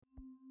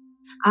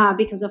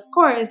because of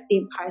course the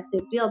Empire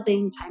State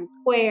Building, Times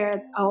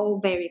Square, all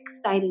very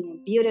exciting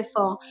and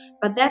beautiful,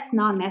 but that's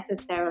not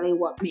necessarily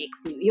what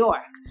makes New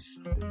York.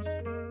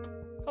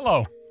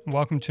 Hello, and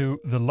welcome to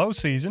The Low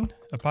Season,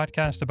 a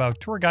podcast about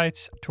tour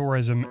guides,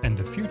 tourism, and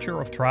the future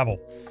of travel.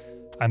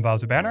 I'm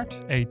Wouter Bernhard,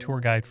 a tour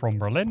guide from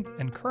Berlin,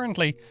 and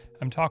currently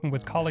I'm talking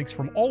with colleagues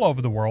from all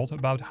over the world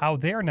about how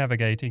they're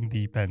navigating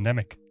the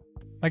pandemic.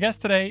 My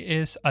guest today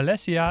is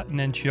Alessia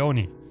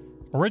Nencioni,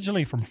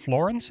 originally from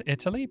Florence,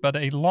 Italy, but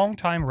a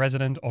longtime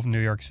resident of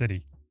New York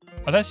City.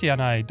 Alessia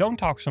and I don't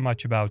talk so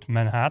much about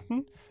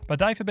Manhattan, but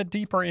dive a bit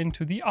deeper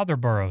into the other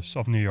boroughs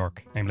of New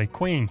York, namely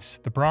Queens,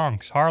 the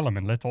Bronx, Harlem,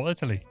 and Little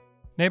Italy.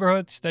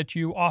 Neighborhoods that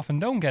you often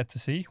don't get to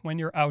see when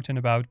you're out and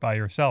about by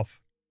yourself.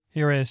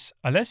 Here is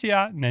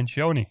Alessia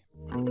Nencioni.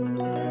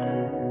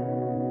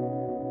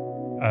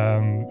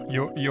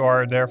 You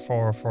are there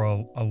for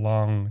a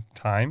long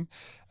time.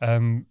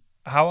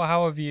 How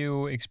have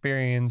you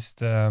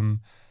experienced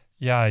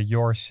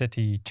your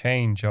city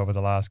change over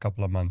the last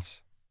couple of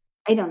months?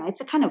 I don't know,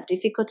 it's a kind of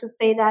difficult to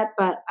say that,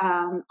 but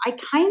I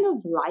kind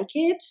of like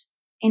it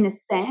in a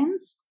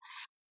sense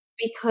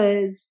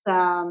because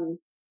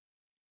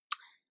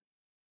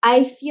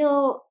I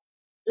feel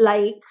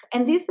like,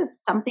 and this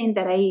is something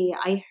that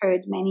I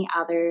heard many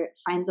other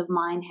friends of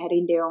mine had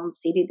in their own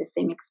city, the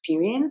same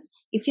experience.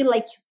 You feel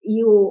like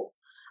you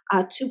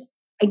took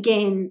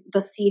again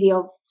the city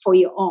for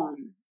your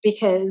own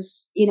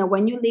because, you know,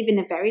 when you live in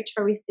a very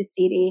touristy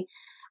city,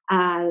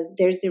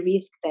 there's a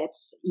risk that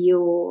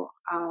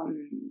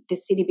the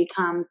city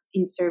becomes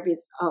in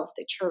service of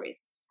the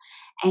tourists.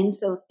 And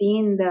so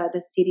seeing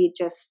the city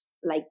just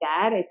like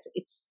that,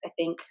 it's I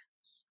think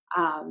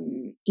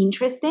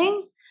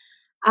interesting.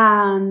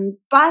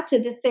 But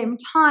at the same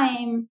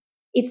time,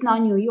 it's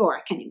not New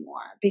York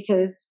anymore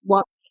because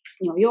what makes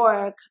New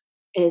York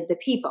is the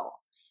people.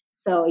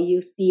 So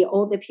you see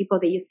all the people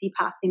that you see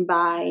passing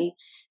by,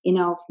 you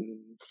know,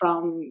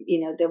 from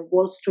the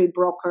Wall Street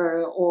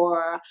broker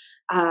or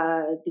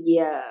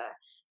the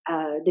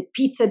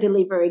pizza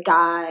delivery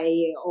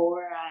guy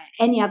or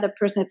any other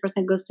person. The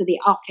person goes to the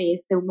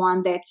office, the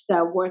one that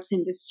works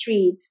in the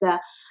streets,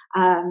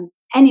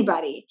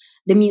 anybody,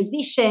 the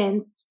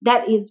musicians.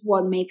 That is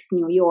what makes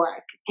New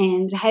York.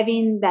 And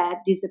having that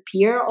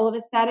disappear all of a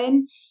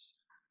sudden,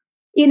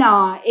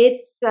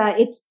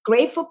 it's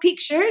great for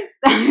pictures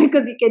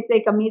because you can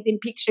take amazing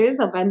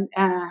pictures of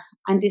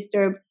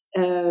undisturbed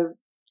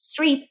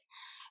streets.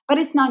 But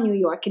it's not New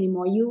York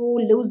anymore. You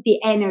lose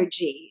the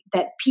energy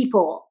that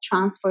people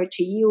transfer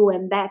to you,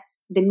 and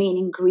that's the main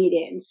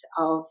ingredient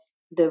of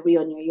the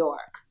real New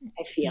York,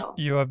 I feel.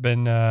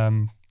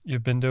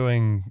 You've been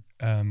doing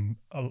a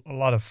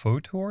lot of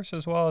food tours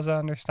as well as I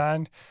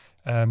understand.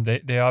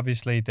 They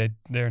obviously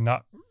they're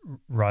not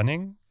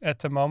running at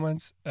the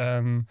moment.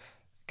 I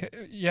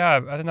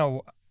don't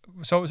know.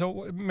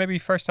 So maybe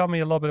first tell me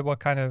a little bit what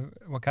kind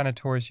of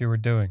tours you were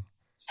doing.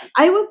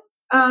 I was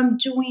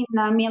doing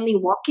mainly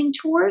walking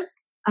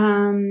tours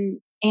and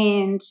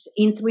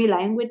in three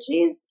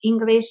languages: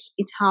 English,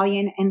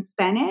 Italian, and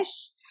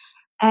Spanish.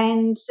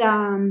 And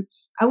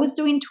I was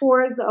doing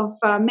tours of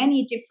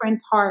many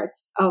different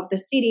parts of the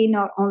city,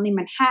 not only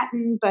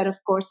Manhattan, but of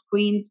course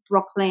Queens,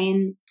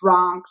 Brooklyn,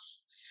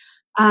 Bronx,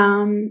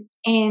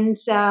 and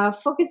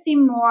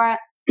focusing more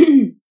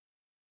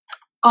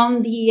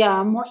on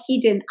the more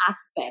hidden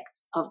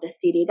aspects of the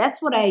city.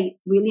 That's what I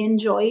really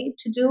enjoy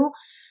to do.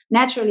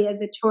 Naturally,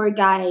 as a tour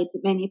guide,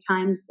 many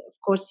times, of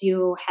course,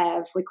 you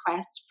have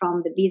requests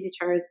from the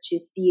visitors to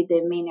see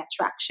the main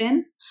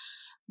attractions.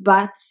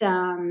 But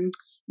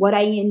what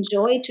I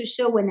enjoy to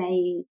show when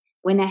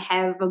I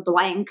have a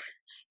blank,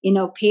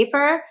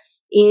 paper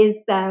is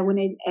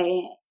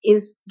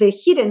is the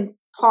hidden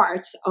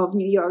parts of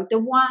New York, the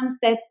ones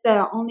that's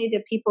only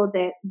the people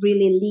that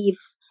really live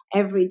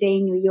every day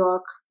in New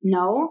York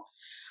know,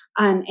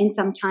 and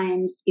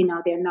sometimes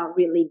they're not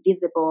really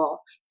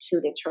visible to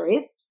the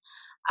tourists.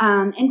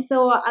 And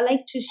so I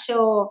like to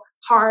show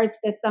parts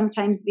that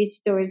sometimes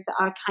visitors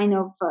are kind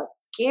of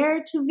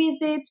scared to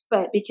visit,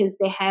 but because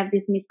they have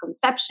this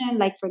misconception,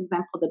 like for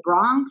example the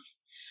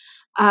Bronx,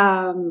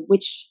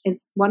 which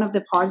is one of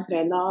the parts that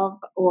I love,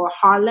 or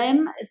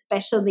Harlem,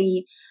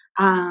 especially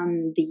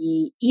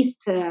the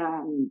East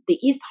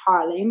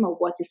Harlem, or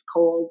what is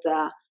called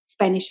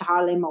Spanish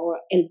Harlem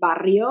or El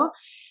Barrio,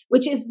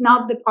 which is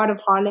not the part of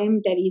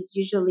Harlem that is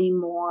usually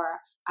more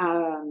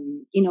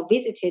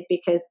visited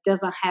because it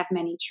doesn't have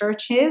many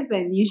churches,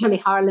 and usually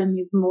Harlem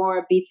is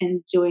more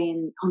beaten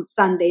during on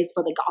Sundays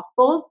for the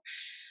Gospels.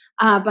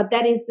 But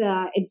that is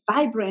a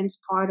vibrant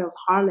part of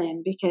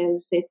Harlem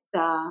because it's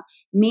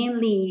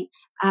mainly,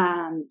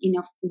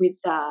 with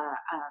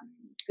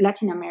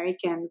Latin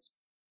Americans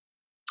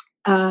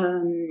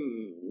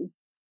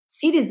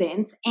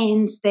citizens,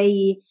 and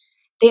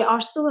they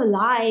are so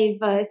alive,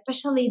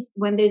 especially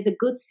when there's a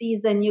good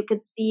season. You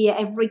could see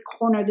every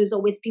corner there's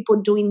always people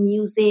doing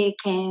music,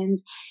 and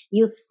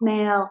you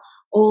smell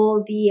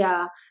all the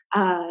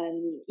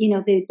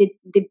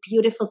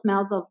beautiful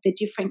smells of the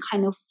different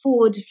kind of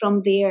food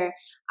from their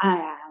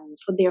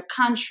for their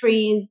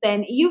countries,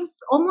 and you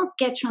almost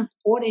get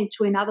transported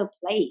to another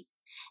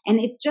place. And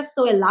it's just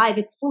so alive.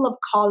 It's full of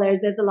colors.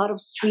 There's a lot of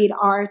street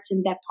art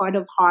in that part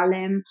of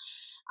Harlem.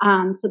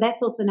 So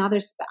that's also another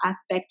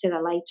aspect that I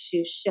like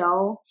to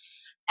show.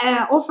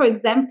 Or, for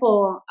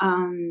example,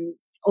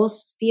 also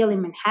still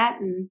in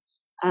Manhattan,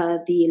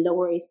 the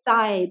Lower East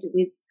Side,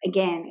 with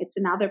again, it's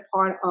another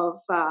part of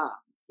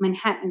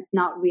Manhattan's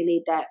not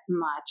really that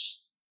much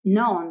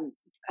known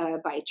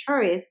by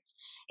tourists.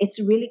 It's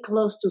really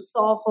close to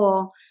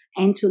Soho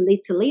and to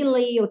Little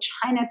Italy or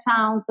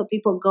Chinatown, so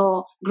people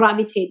go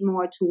gravitate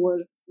more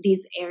towards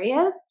these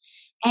areas.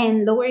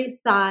 And Lower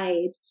East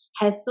Side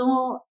has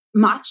so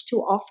much to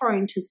offer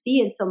and to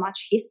see, and so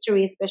much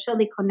history,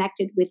 especially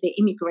connected with the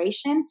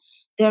immigration.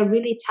 They're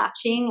really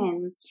touching,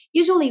 and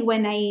usually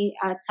when I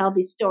tell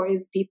these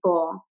stories,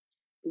 people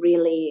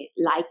really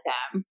like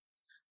them.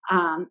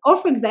 Or,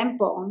 for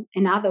example,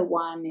 another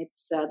one,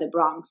 it's the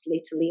Bronx,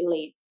 Little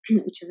Italy,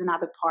 which is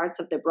another part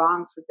of the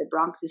Bronx, because the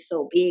Bronx is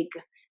so big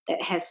that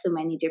it has so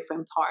many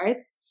different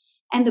parts.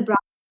 And the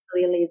Bronx,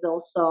 Little Italy is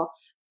also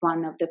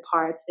one of the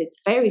parts that's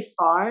very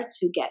far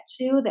to get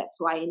to. That's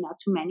why not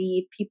too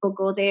many people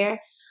go there.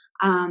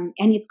 And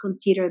it's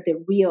considered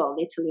the real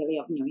Little Italy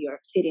of New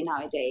York City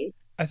nowadays.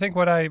 I think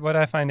what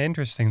I find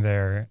interesting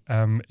there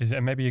is,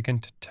 and maybe you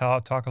can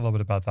talk a little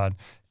bit about that.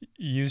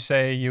 You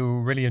say you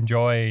really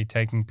enjoy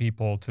taking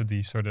people to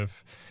these sort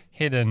of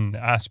hidden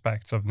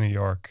aspects of New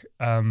York.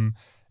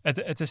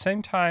 At the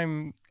same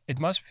time, it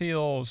must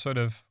feel sort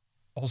of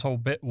also a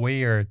bit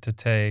weird to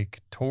take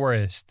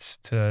tourists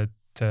to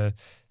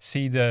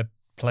see the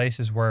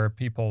places where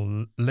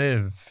people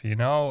live,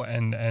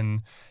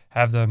 and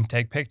have them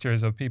take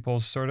pictures of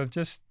people's sort of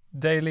just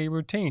daily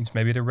routines.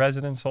 Maybe the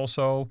residents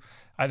also,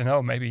 I don't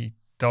know, maybe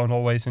don't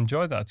always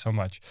enjoy that so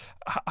much.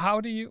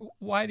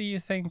 Why do you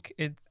think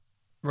it,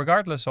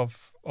 regardless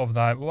of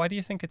that, why do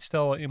you think it's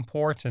still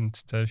important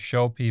to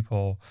show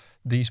people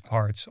these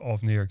parts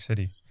of New York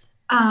City?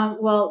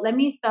 Well, let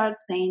me start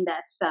saying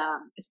that,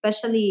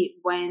 especially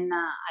when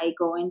I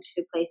go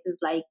into places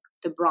like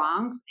the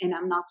Bronx, and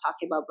I'm not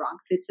talking about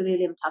Bronx,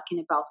 Italy, I'm talking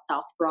about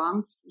South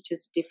Bronx, which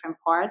is a different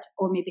part,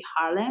 or maybe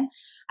Harlem.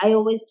 I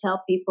always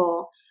tell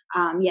people,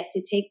 yes,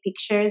 you take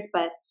pictures,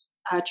 but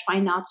try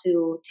not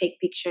to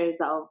take pictures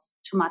of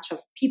too much of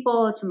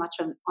people, too much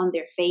on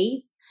their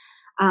face,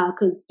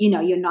 because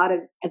you're not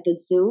at the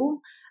zoo.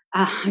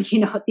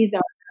 These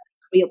are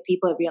real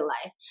people, real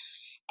life.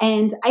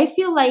 And I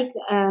feel like,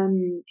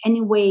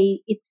 anyway,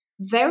 it's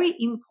very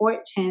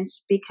important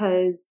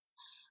because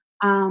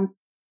um,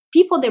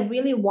 people that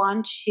really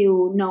want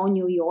to know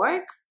New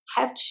York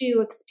have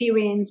to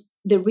experience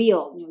the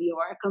real New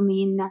York. I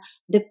mean,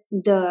 the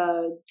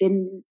the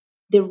the,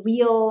 the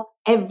real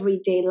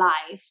everyday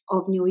life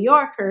of New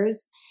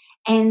Yorkers,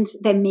 and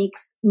that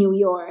makes New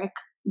York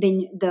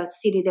the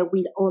city that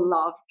we all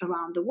love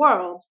around the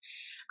world.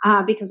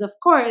 Because, of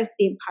course,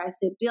 the Empire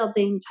State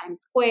Building,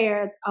 Times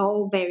Square, are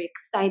all very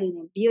exciting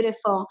and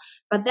beautiful,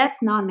 but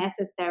that's not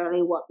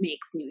necessarily what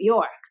makes New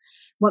York.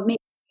 What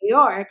makes New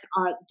York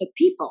are the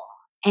people.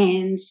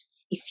 And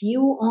if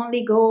you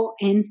only go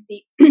and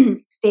see,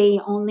 stay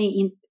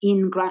only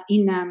in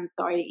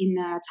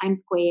Times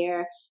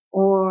Square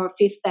or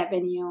Fifth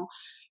Avenue,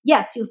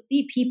 yes, you'll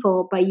see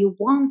people, but you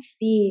won't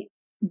see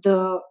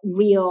the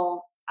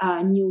real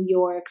New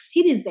York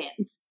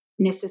citizens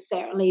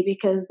necessarily,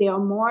 because there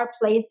are more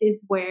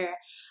places where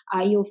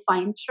you'll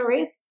find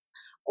tourists,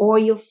 or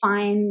you'll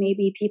find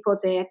maybe people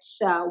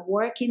that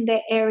work in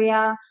the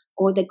area,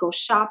 or that go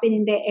shopping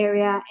in the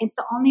area. It's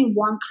only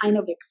one kind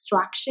of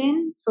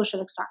extraction,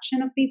 social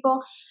extraction of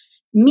people.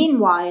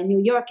 Meanwhile,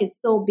 New York is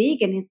so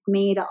big, and it's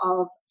made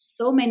of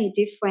so many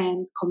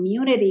different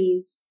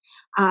communities,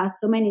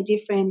 so many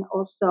different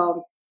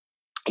also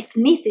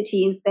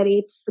ethnicities, that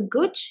it's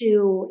good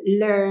to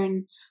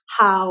learn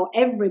how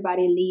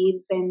everybody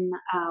lives, and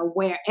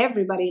where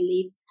everybody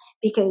lives,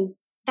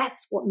 because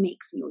that's what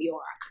makes New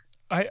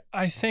York.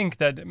 I think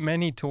that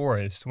many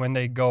tourists, when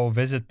they go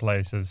visit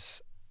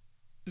places,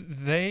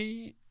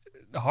 they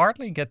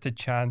hardly get the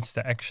chance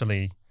to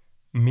actually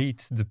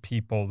meet the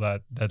people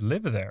that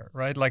live there,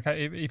 right? Like,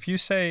 if you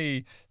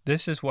say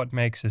this is what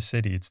makes a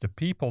city, it's the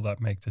people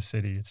that make the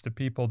city. It's the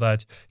people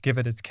that give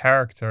it its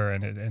character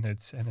and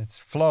its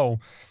flow.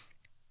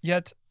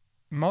 Yet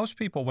most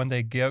people, when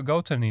they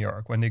go to New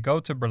York, when they go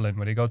to Berlin,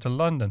 when they go to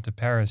London, to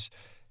Paris,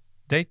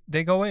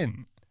 they go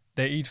in,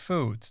 they eat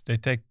food, they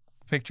take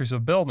pictures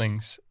of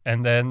buildings,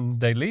 and then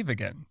they leave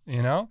again.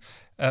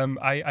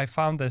 I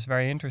found this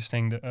very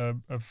interesting.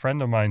 A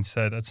friend of mine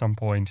said at some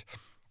point,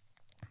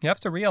 you have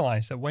to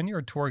realize that when you're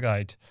a tour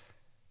guide,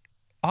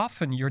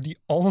 often you're the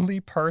only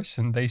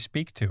person they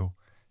speak to.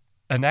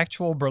 An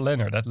actual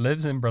Berliner that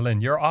lives in Berlin,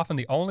 you're often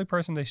the only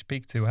person they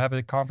speak to, have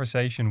a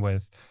conversation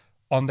with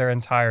on their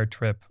entire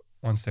trip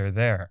once they're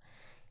there.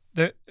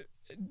 The,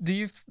 do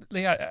you,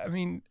 Leah, I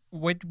mean,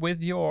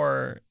 with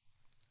your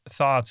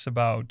thoughts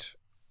about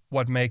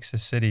what makes a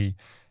city,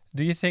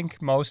 do you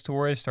think most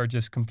tourists are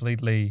just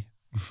completely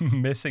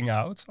missing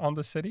out on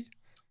the city?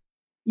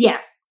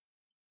 Yes,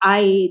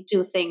 I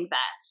do think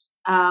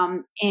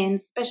that, and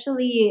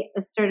especially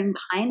a certain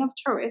kind of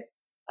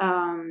tourists,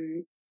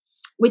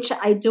 which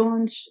I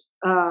don't.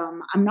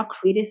 I'm not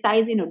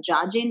criticizing or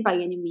judging by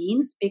any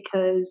means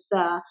because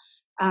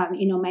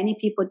many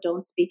people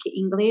don't speak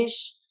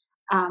English.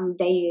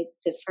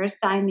 It's the first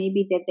time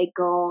maybe that they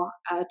go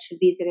to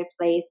visit a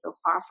place so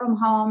far from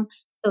home,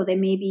 so they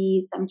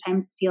maybe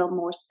sometimes feel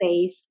more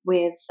safe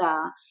with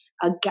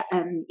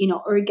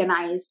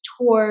organized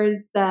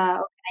tours,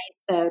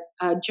 organized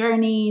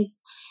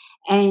journeys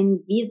and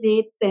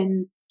visits,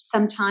 and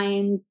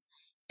sometimes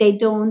they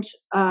don't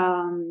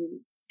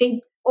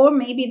they or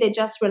maybe they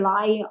just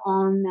rely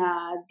on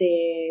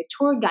the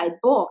tour guide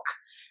book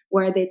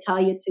where they tell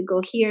you to go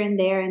here and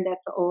there, and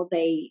that's all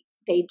they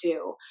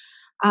do.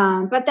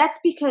 But that's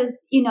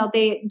because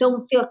they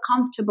don't feel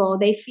comfortable.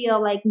 They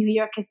feel like New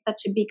York is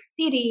such a big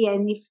city,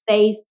 and if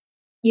they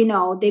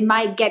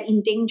might get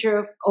in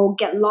danger or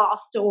get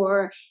lost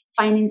or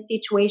find in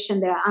situation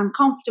that are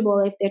uncomfortable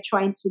if they're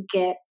trying to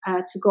get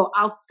to go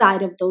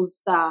outside of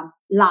those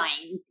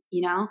lines.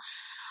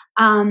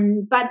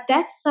 But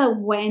that's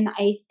when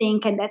I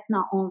think, and that's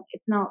not only,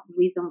 it's not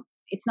reason,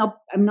 it's not,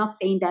 I'm not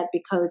saying that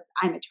because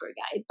I'm a tour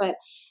guide, but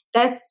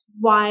that's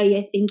why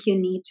I think you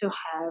need to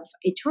have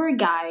a tour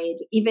guide,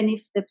 even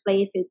if the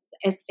place is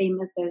as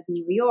famous as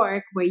New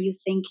York, where you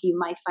think you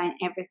might find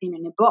everything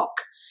in a book.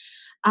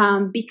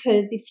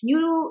 Because if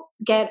you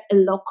get a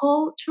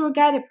local tour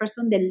guide, a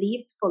person that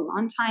lives for a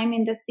long time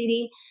in the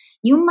city,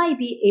 you might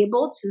be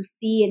able to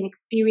see and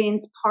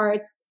experience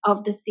parts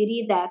of the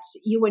city that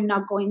you were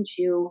not going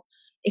to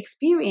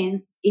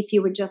experience if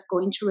you were just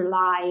going to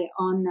rely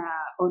on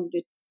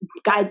the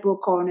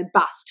guidebook or on a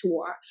bus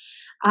tour.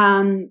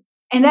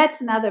 And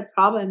that's another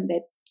problem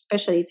that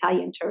especially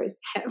Italian tourists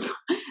have: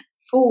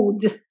 food.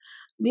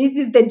 This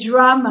is the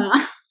drama.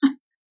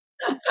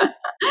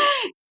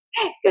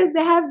 Because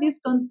they have this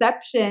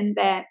conception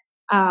that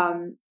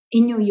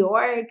in New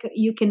York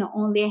you can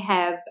only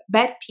have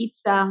bad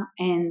pizza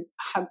and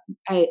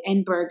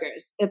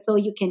burgers. That's all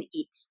you can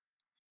eat.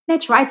 And I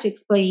try to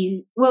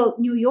explain, well,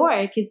 New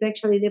York is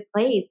actually the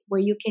place where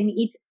you can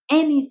eat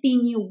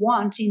anything you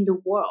want in the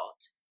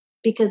world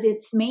because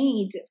it's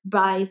made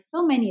by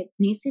so many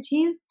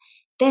ethnicities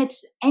that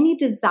any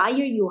desire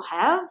you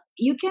have,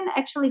 you can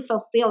actually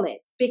fulfill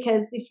it.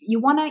 Because if you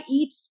want to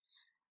eat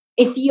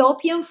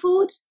Ethiopian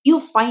food,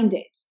 you'll find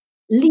it.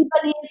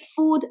 Lebanese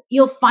food,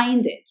 you'll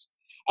find it.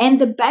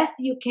 And the best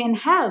you can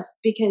have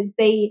because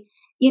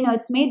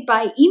it's made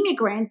by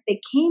immigrants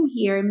that came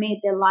here and made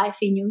their life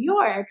in New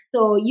York.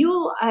 So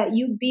you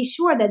be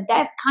sure that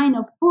that kind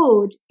of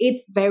food,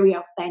 it's very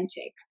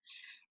authentic.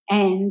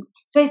 And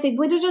so I said,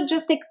 why don't you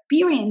just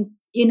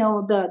experience,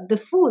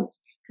 the food?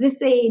 Because they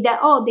say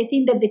that, they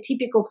think that the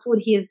typical food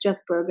here is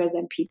just burgers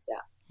and pizza.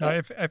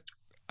 No,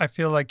 I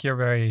feel like you're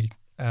very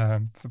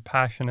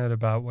passionate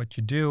about what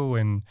you do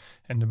and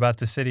about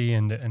the city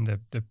and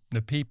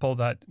the people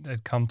that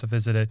come to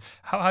visit it.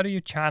 How do you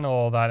channel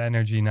all that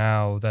energy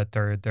now that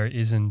there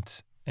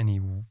isn't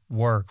any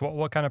work?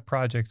 What kind of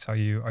projects are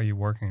you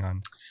working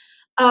on?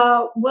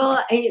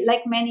 Well,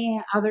 like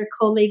many other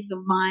colleagues of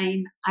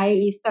mine,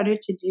 I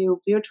started to do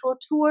virtual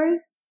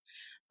tours.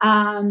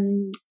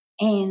 Um,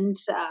 and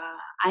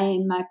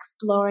I'm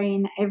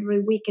exploring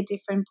every week a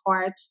different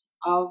part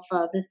of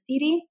the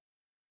city.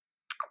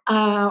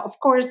 Of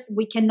course,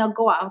 we cannot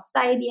go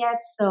outside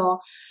yet, so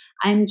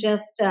I'm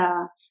just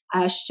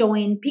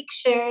showing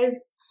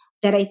pictures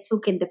that I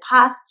took in the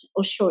past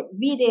or short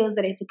videos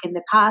that I took in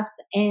the past,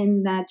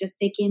 and just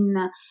taking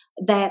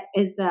that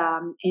as a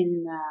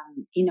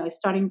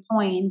starting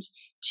point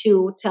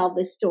to tell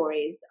the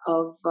stories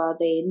of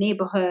the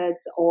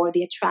neighborhoods or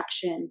the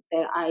attractions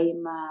that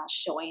I'm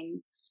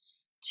showing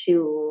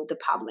to the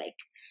public.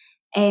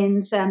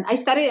 And I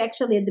started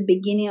actually at the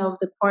beginning of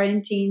the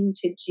quarantine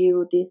to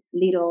do this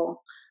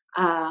little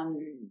um,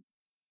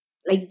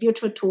 like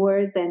virtual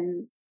tours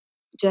and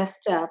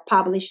just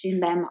publishing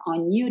them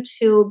on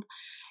YouTube.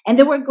 And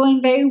they were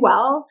going very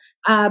well.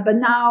 But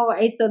now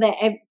I saw that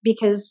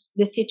because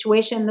the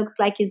situation looks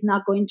like it's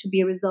not going to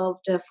be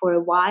resolved for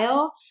a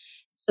while.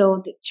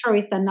 So the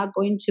tourists are not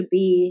going to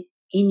be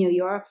in New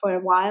York for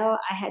a while.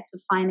 I had to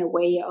find a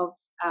way of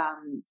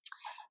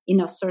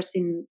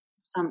sourcing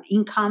some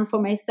income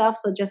for myself.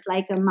 So just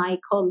like my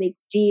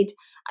colleagues did,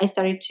 I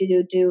started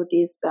to do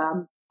this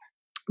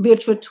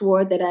virtual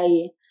tour that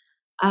I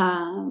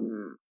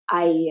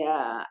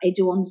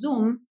do on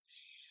Zoom,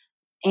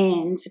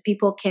 and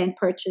people can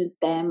purchase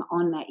them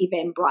on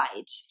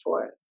Eventbrite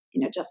for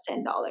just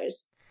 $10.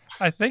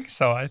 I think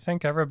so. I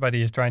think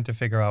everybody is trying to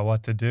figure out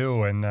what to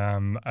do, and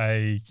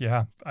I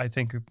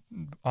think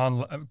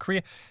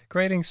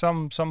creating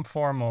some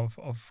form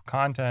of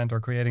content or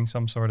creating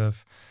some sort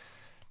of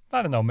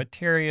I don't know,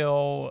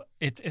 material.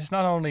 It's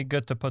not only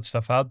good to put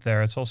stuff out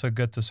there, it's also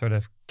good to sort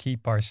of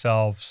keep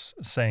ourselves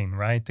sane,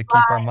 right? To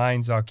keep our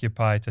minds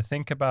occupied, to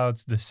think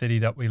about the city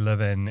that we live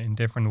in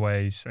different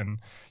ways, and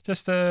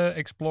just to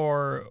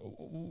explore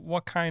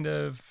what kind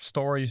of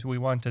stories we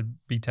want to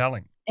be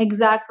telling.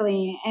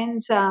 Exactly. And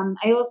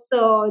I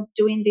also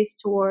doing these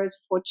tours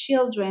for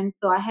children.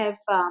 So I had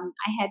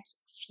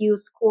few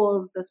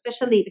schools,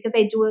 especially because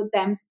I do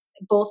them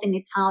both in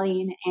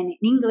Italian and in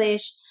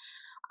English.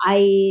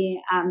 I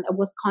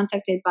was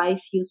contacted by a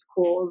few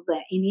schools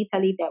in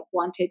Italy that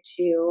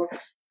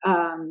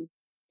um,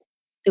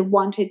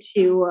 wanted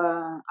to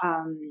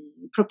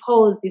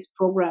propose this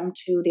program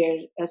to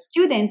their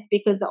students,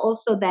 because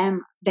also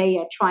they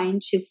are trying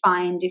to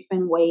find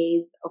different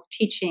ways of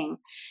teaching,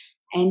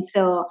 and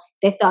so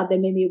they thought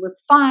that maybe it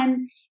was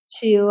fun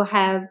to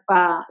have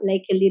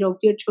like a little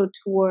virtual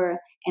tour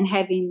and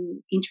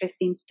having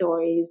interesting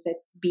stories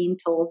being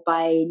told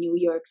by New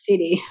York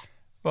City.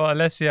 Well,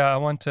 Alessia, I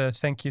want to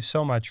thank you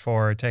so much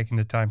for taking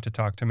the time to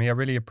talk to me. I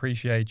really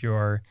appreciate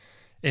your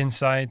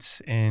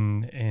insights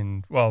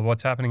in well,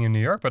 what's happening in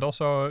New York, but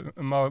also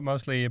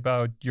mostly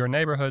about your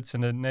neighborhoods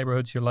and the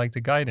neighborhoods you like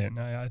to guide in.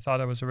 I thought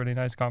that was a really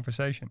nice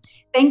conversation.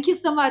 Thank you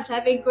so much.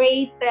 Have a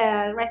great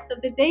rest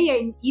of the day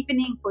or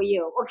evening for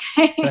you.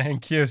 Okay.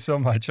 Thank you so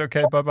much.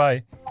 Okay,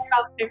 bye-bye.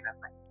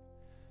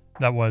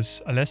 That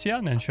was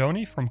Alessia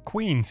Nanchoni from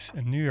Queens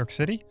in New York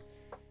City.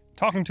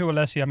 Talking to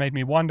Alessia made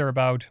me wonder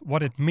about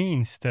what it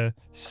means to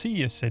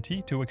see a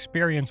city, to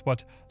experience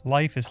what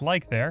life is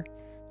like there.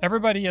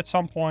 Everybody at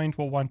some point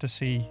will want to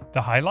see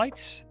the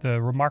highlights,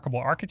 the remarkable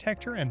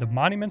architecture and the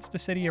monuments the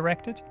city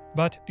erected.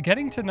 But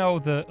getting to know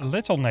the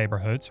little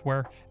neighborhoods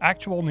where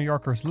actual New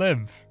Yorkers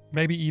live,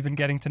 maybe even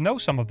getting to know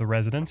some of the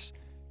residents,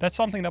 that's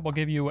something that will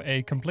give you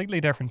a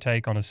completely different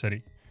take on a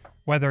city.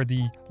 Whether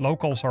the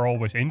locals are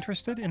always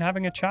interested in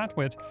having a chat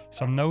with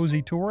some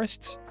nosy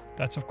tourists,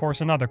 that's of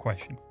course another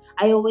question.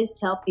 I always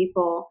tell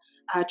people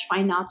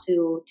try not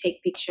to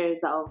take pictures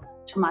of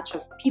too much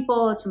of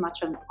people, too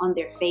much on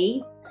their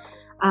face,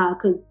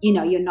 because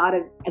you're not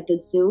at the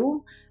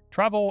zoo.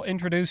 Travel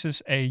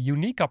introduces a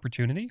unique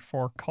opportunity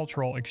for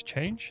cultural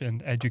exchange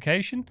and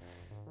education,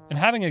 and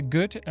having a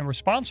good and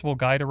responsible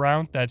guide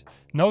around that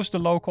knows the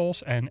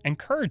locals and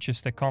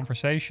encourages the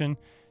conversation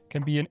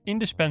can be an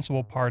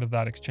indispensable part of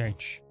that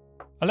exchange.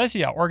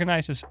 Alessia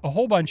organizes a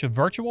whole bunch of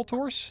virtual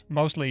tours,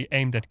 mostly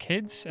aimed at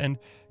kids, and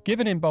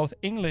given in both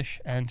English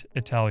and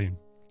Italian.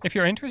 If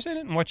you're interested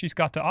in what she's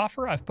got to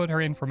offer, I've put her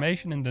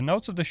information in the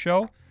notes of the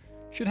show.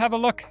 You should have a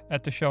look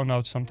at the show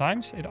notes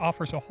sometimes. It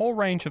offers a whole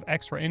range of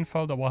extra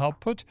info that will help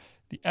put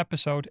the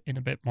episode in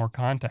a bit more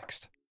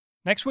context.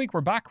 Next week, we're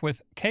back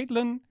with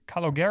Caitlin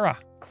Calogera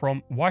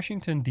from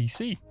Washington,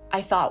 D.C.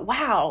 I thought,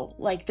 wow,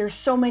 like there's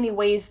so many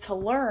ways to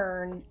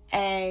learn,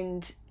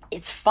 and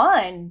it's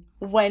fun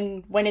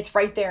when it's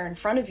right there in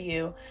front of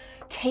you.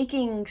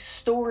 Taking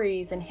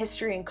stories and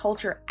history and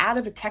culture out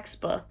of a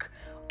textbook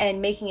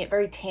and making it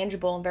very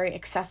tangible and very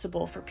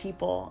accessible for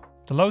people.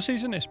 The Low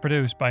Season is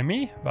produced by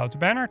me, Wouter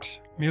Bernhard.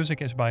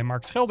 Music is by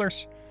Mark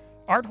Schilders.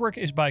 Artwork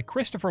is by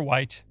Christopher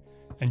White.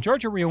 And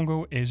Georgia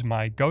Riungu is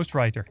my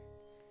ghostwriter.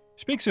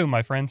 Speak soon,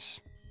 my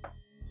friends.